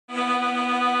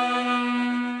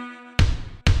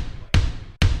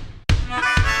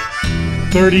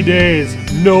30 days,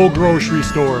 no grocery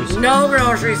stores. No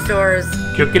grocery stores.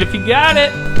 Cook it if you got it.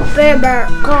 Bear,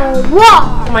 go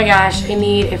walk. Oh my gosh, I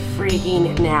need a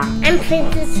freaking nap. I'm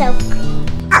Princess Sophie.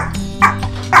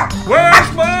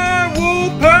 Where's my wool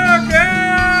packet?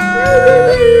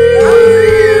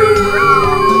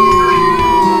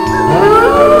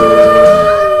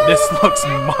 This looks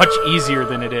much easier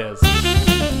than it is.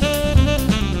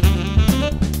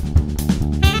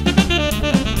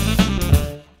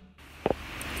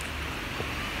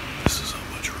 This is how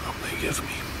much room they give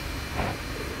me.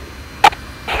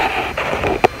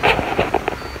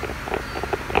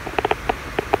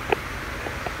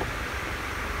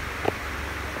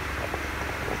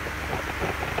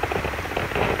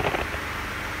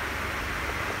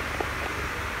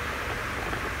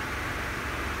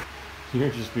 You're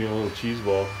just being a little cheese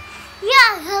ball.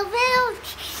 Yeah, a little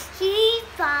cheese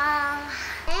ball.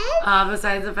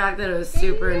 Besides the fact that it was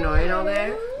super annoying all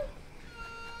day.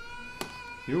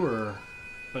 You were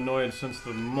annoyed since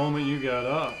the moment you got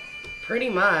up. Pretty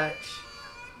much.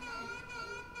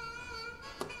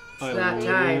 I that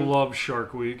time. love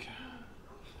Shark Week.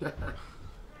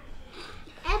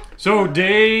 So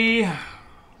day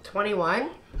 21?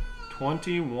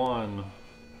 21.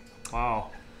 Wow.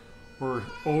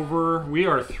 We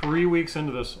are 3 weeks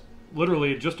into this.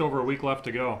 Literally just over a week left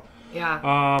to go.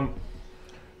 Yeah.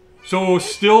 So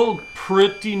still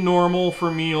pretty normal for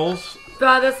meals.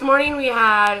 This morning we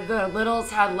had, the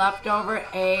littles had leftover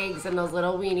eggs and those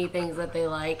little weenie things that they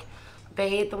like.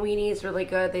 They ate the weenies really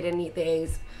good. They didn't eat the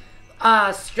eggs.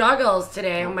 Struggles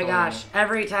today. Oh my gosh.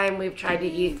 Every time we've tried to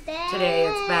eat today,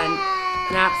 it's been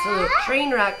an absolute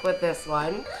train wreck with this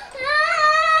one.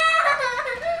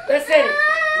 Listen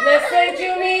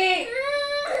to me!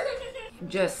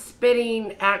 Just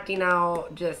spitting, acting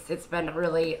out, it's been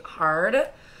really hard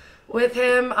with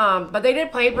him. But they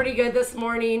did play pretty good this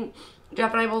morning.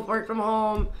 Jeff and I both worked from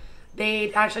home.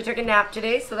 They actually took a nap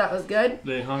today, so that was good.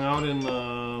 They hung out in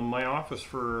my office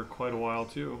for quite a while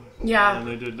too. Yeah.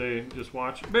 And they just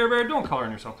watched. Bear, don't color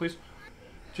on yourself, please.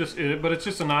 But it's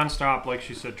just a nonstop, like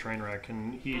she said, train wreck,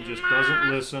 and he just doesn't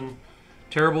listen.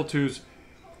 Terrible twos.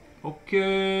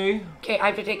 Okay. Okay, I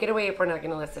have to take it away if we're not going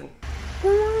to listen.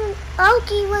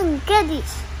 Okie wants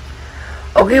goodies.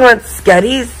 Okay, wants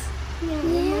Scuddies?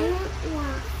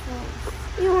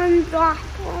 You want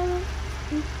waffles?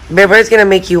 Bear's going to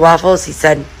make you waffles, he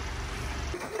said.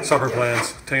 Supper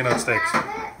plans. Taking out steaks.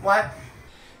 What?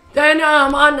 Then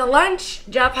on the lunch,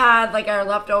 Jeff had like our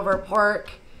leftover pork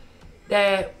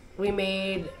that we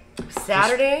made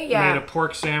Saturday. Made a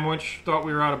pork sandwich. Thought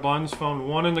we were out of buns. Found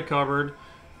one in the cupboard.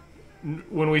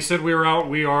 When we said we were out,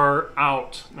 we are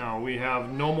out. Now we have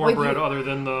no more bread other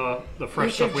than the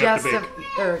fresh stuff we have to bake.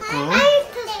 I have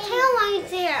the tail right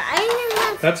there.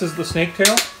 That's the snake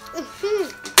tail?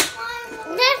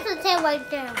 There's the tail right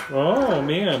there. Oh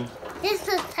man. There's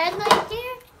the tail right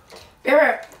there.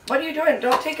 Bear, what are you doing?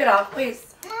 Don't take it off,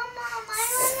 please. Mama, I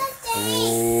want to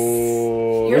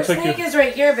Oh, your snake is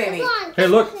right here, baby. Hey,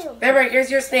 look. Bear, here's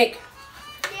your snake.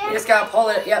 You just gotta pull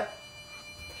it. Yep.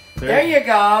 There you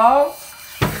go.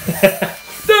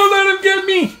 Don't let him get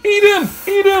me. Eat him.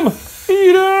 Eat him.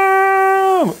 Eat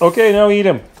him. Okay, now eat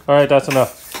him. All right, that's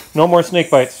enough. No more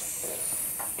snake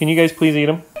bites. Can you guys please eat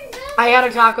him? I had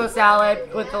a taco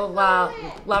salad with the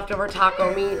leftover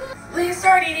taco meat. Please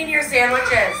start eating your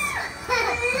sandwiches.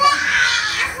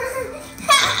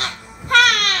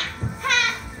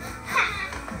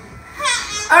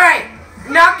 All right,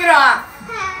 knock it off.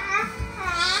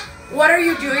 What are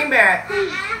you doing, Barrett?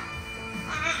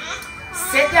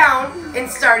 Sit down and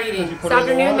start eating. This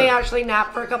afternoon they actually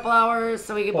napped for a couple hours,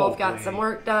 so we both got some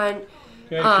work done.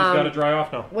 Okay, she's got to dry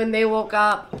off now. When they woke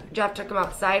up, Jeff took them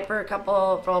outside for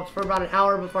about an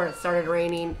hour before it started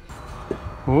raining.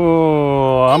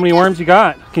 Ooh, how many worms you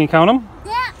got? Can you count them?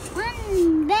 That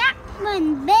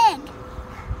one big.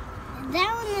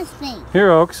 That one is big. Here,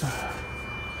 Oaks.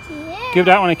 Yeah. Give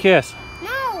that one a kiss. No.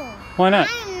 Why not?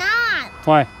 I'm not.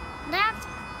 Why?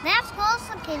 That's gross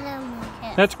to give him a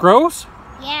kiss. That's gross?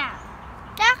 Yeah.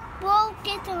 That will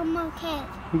get him a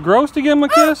kiss. Gross to give him a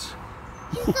kiss?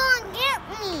 He's gonna get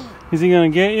me. Is he gonna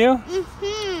get you?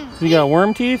 Mm-hmm. Has he got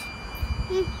worm teeth?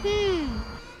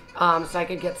 Mm-hmm. So I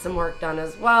could get some work done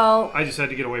as well. I just had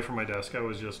to get away from my desk. I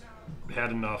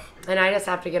had enough. And I just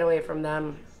have to get away from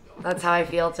them. That's how I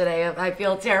feel today. I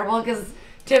feel terrible because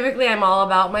typically I'm all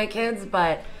about my kids,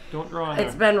 but Don't draw on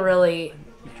it's there. been really,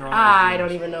 I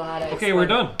don't even know how to Okay, we're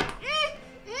done.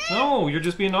 No, you're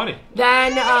just being naughty.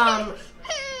 Then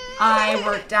I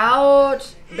worked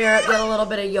out. Barrett did a little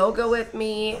bit of yoga with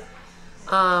me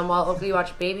while Oakley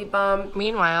watched Baby Bump.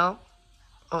 Meanwhile,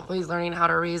 Oakley's learning how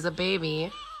to raise a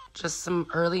baby. Just some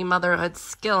early motherhood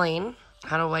skilling.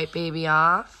 How to wipe baby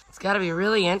off. It's got to be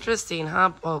really interesting,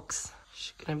 huh, folks?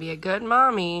 She's going to be a good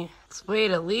mommy. Let's wait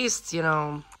at least,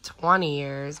 20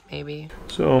 years, maybe.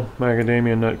 So,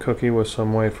 macadamia nut cookie with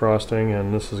some white frosting,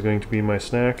 and this is going to be my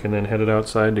snack, and then headed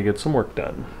outside to get some work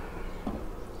done.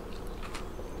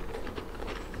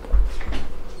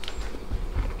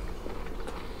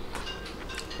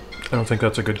 I don't think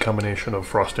that's a good combination of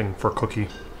frosting for cookie.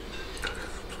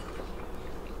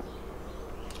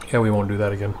 Yeah, we won't do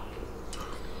that again.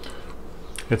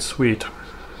 It's sweet.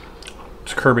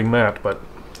 It's curbing that, but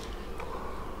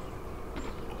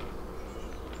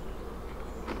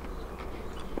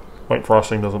white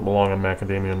frosting doesn't belong on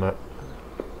macadamia nut.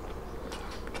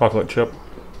 Chocolate chip,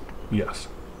 yes.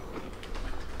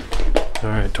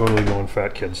 Alright, totally going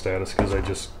fat kid status because I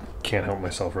just can't help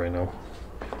myself right now.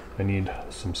 I need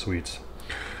some sweets.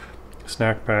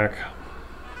 Snack pack,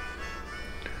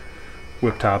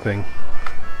 whip topping,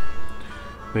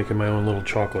 making my own little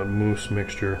chocolate mousse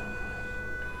mixture,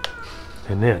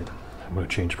 and then I'm going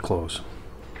to change clothes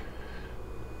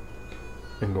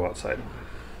and go outside.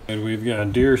 And we've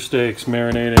got deer steaks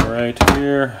marinating right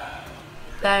here.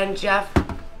 Then Jeff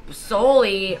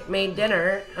solely made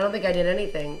dinner. I don't think I did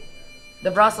anything.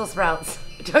 The Brussels sprouts.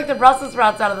 I took the Brussels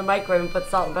sprouts out of the microwave and put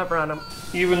salt and pepper on them.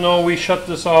 Even though we shut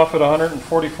this off at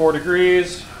 144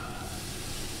 degrees,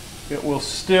 it will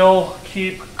still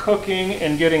keep cooking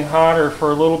and getting hotter for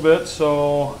a little bit,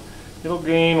 so it'll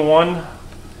gain 1,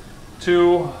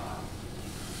 2,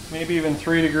 maybe even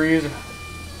 3 degrees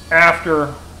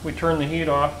after we turn the heat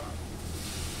off,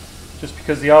 just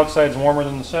because the outside's warmer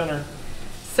than the center.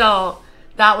 So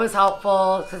that was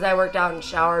helpful because I worked out and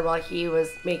showered while he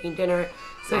was making dinner.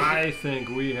 So I think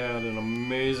we had an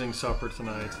amazing supper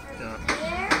tonight.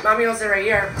 Yeah. Mommy will sit right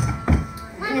here.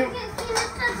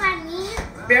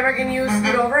 Bear, can you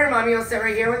scoot over and Mommy will sit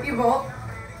right here with you both?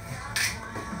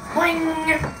 Boing.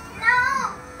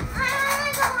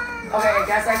 Okay, I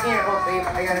guess I can't help babe.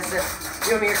 I gotta sit.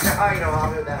 You want me to sit? Oh,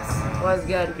 I'll do this. It was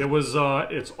good. It was,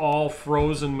 it's all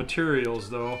frozen materials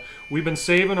though. We've been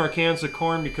saving our cans of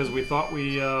corn because we thought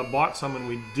we bought some and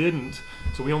we didn't.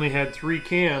 So we only had 3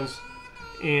 cans.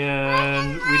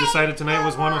 And we decided tonight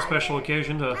was one special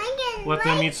occasion to let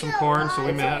them eat some corn. So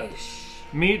we made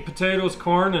meat, potatoes,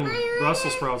 corn, and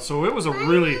Brussels sprouts. So it was a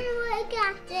really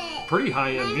pretty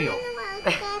high-end meal.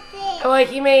 Well,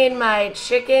 he made my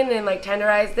chicken and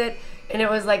tenderized it, and it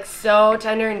was so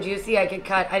tender and juicy. I could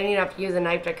cut. I didn't even have to use a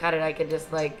knife to cut it. I could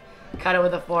just cut it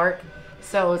with a fork.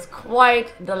 So it was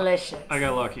quite delicious. I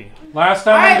got lucky. Last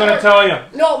time I'm going to tell you.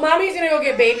 No, Mommy's going to go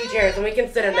get baby chairs, and we can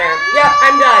sit in there. Yep,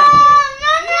 I'm done.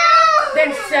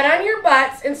 Then sit on your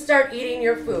butts and start eating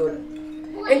your food.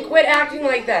 And quit acting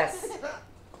like this.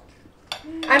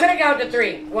 I'm going to count to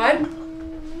 3. 1.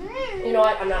 You know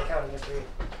what? I'm not counting to 3.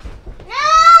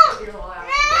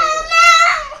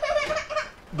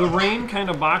 The rain kind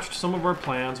of botched some of our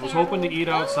plans. Was hoping to eat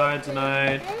outside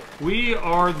tonight. We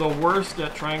are the worst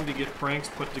at trying to get pranks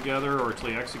put together or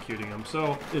actually executing them,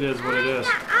 so it is what it is.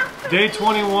 Day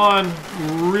 21,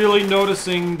 really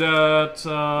noticing that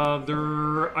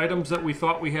the items that we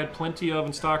thought we had plenty of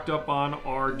and stocked up on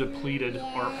are depleted,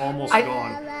 are almost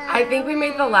gone. I think we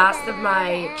made the last of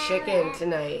my chicken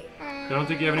tonight. I don't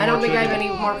think you have any more chicken? I don't think I have any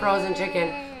more frozen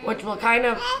chicken, which will kind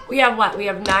of, we have what? We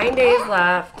have 9 days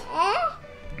left.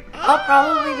 I'll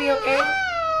probably be okay.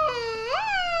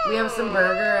 We have some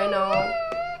burger, I know.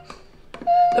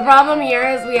 The problem here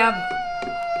is we have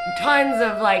tons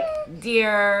of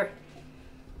deer,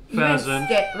 pheasant,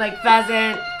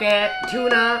 pheasant,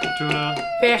 tuna,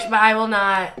 fish, but I will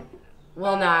not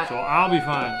So I'll be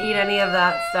fine. Eat any of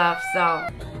that stuff, so.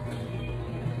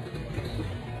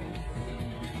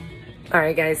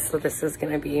 Alright guys, so this is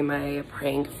gonna be my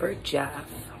prank for Jeff,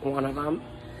 one of them.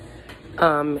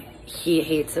 He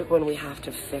hates it when we have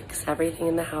to fix everything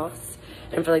in the house.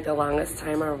 And for the longest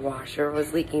time, our washer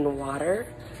was leaking water.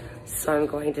 So I'm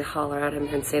going to holler at him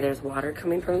and say there's water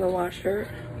coming from the washer.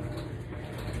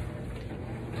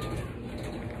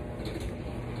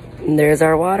 And there's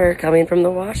our water coming from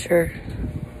the washer.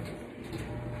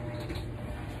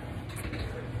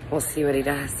 We'll see what he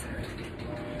does.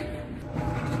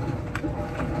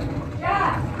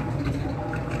 Jeff!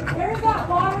 Where's that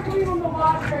water coming from the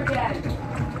washer again?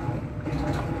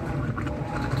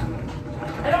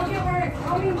 I don't get where it's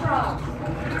coming from.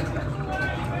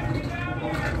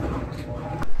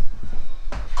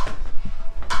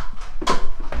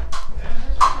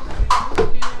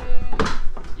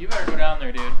 You better go down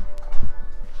there, dude.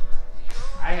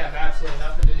 I have absolutely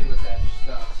nothing to do with that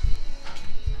stuff.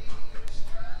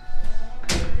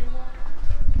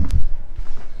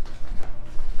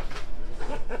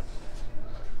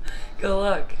 Good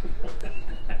luck.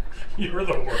 You're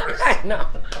the worst. I know.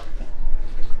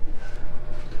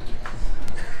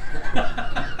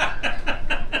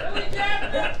 Really,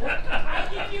 Jeff? I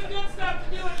give you good stuff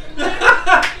to do when your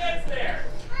dad gets there.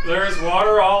 There's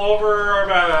water all over our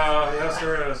yes,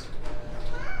 there is.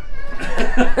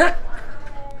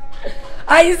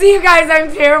 I see you guys,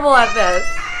 I'm terrible at this.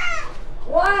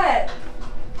 What?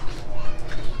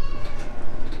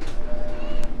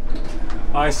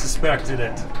 I suspected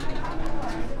it.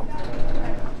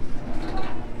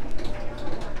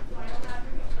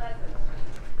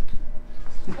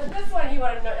 But this one he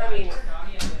wanted to, I mean,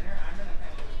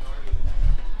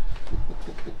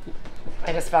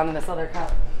 I just found this other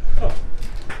cup. Oh.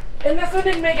 And this one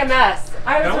didn't make a mess.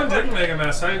 That one didn't make a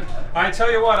mess. I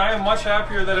tell you what, I am much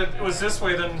happier that it was this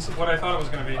way than what I thought it was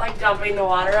going to be. Like dumping the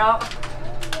water out.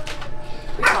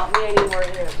 You taught me I need more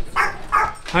hands.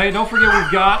 Hey, don't forget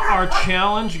we've got our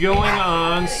challenge going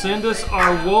on. Send us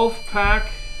our wolf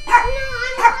pack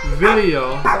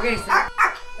video. Okay, so.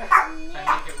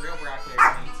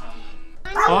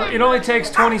 It only takes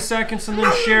 20 seconds, and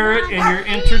then share it, and you're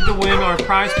entered to win our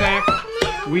prize pack.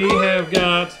 We have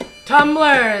got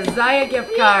Tumblr, Zaya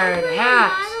gift card,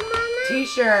 hat,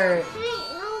 t-shirt,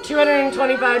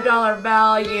 $225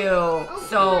 value.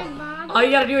 So all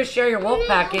you gotta do is share your wolf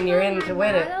pack and you're in to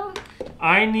win it.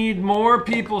 I need more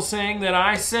people saying that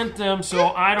I sent them so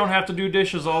I don't have to do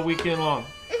dishes all weekend long.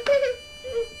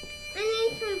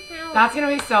 That's gonna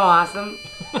be so awesome.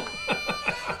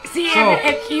 See,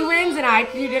 if he wins and I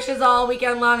do dishes all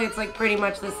weekend long, it's like pretty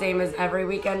much the same as every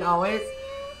weekend always.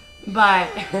 But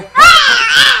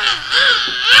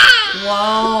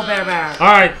whoa, bear.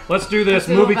 All right, let's do this.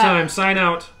 Movie time. Sign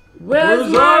out.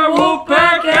 Where's my wolf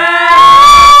pack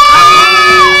at?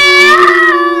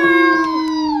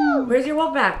 Where's your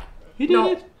wolf pack? He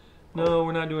did it. No,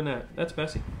 we're not doing that. That's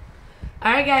messy.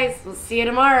 All right, guys. We'll see you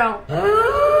tomorrow.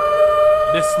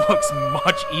 This looks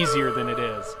much easier than it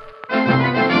is.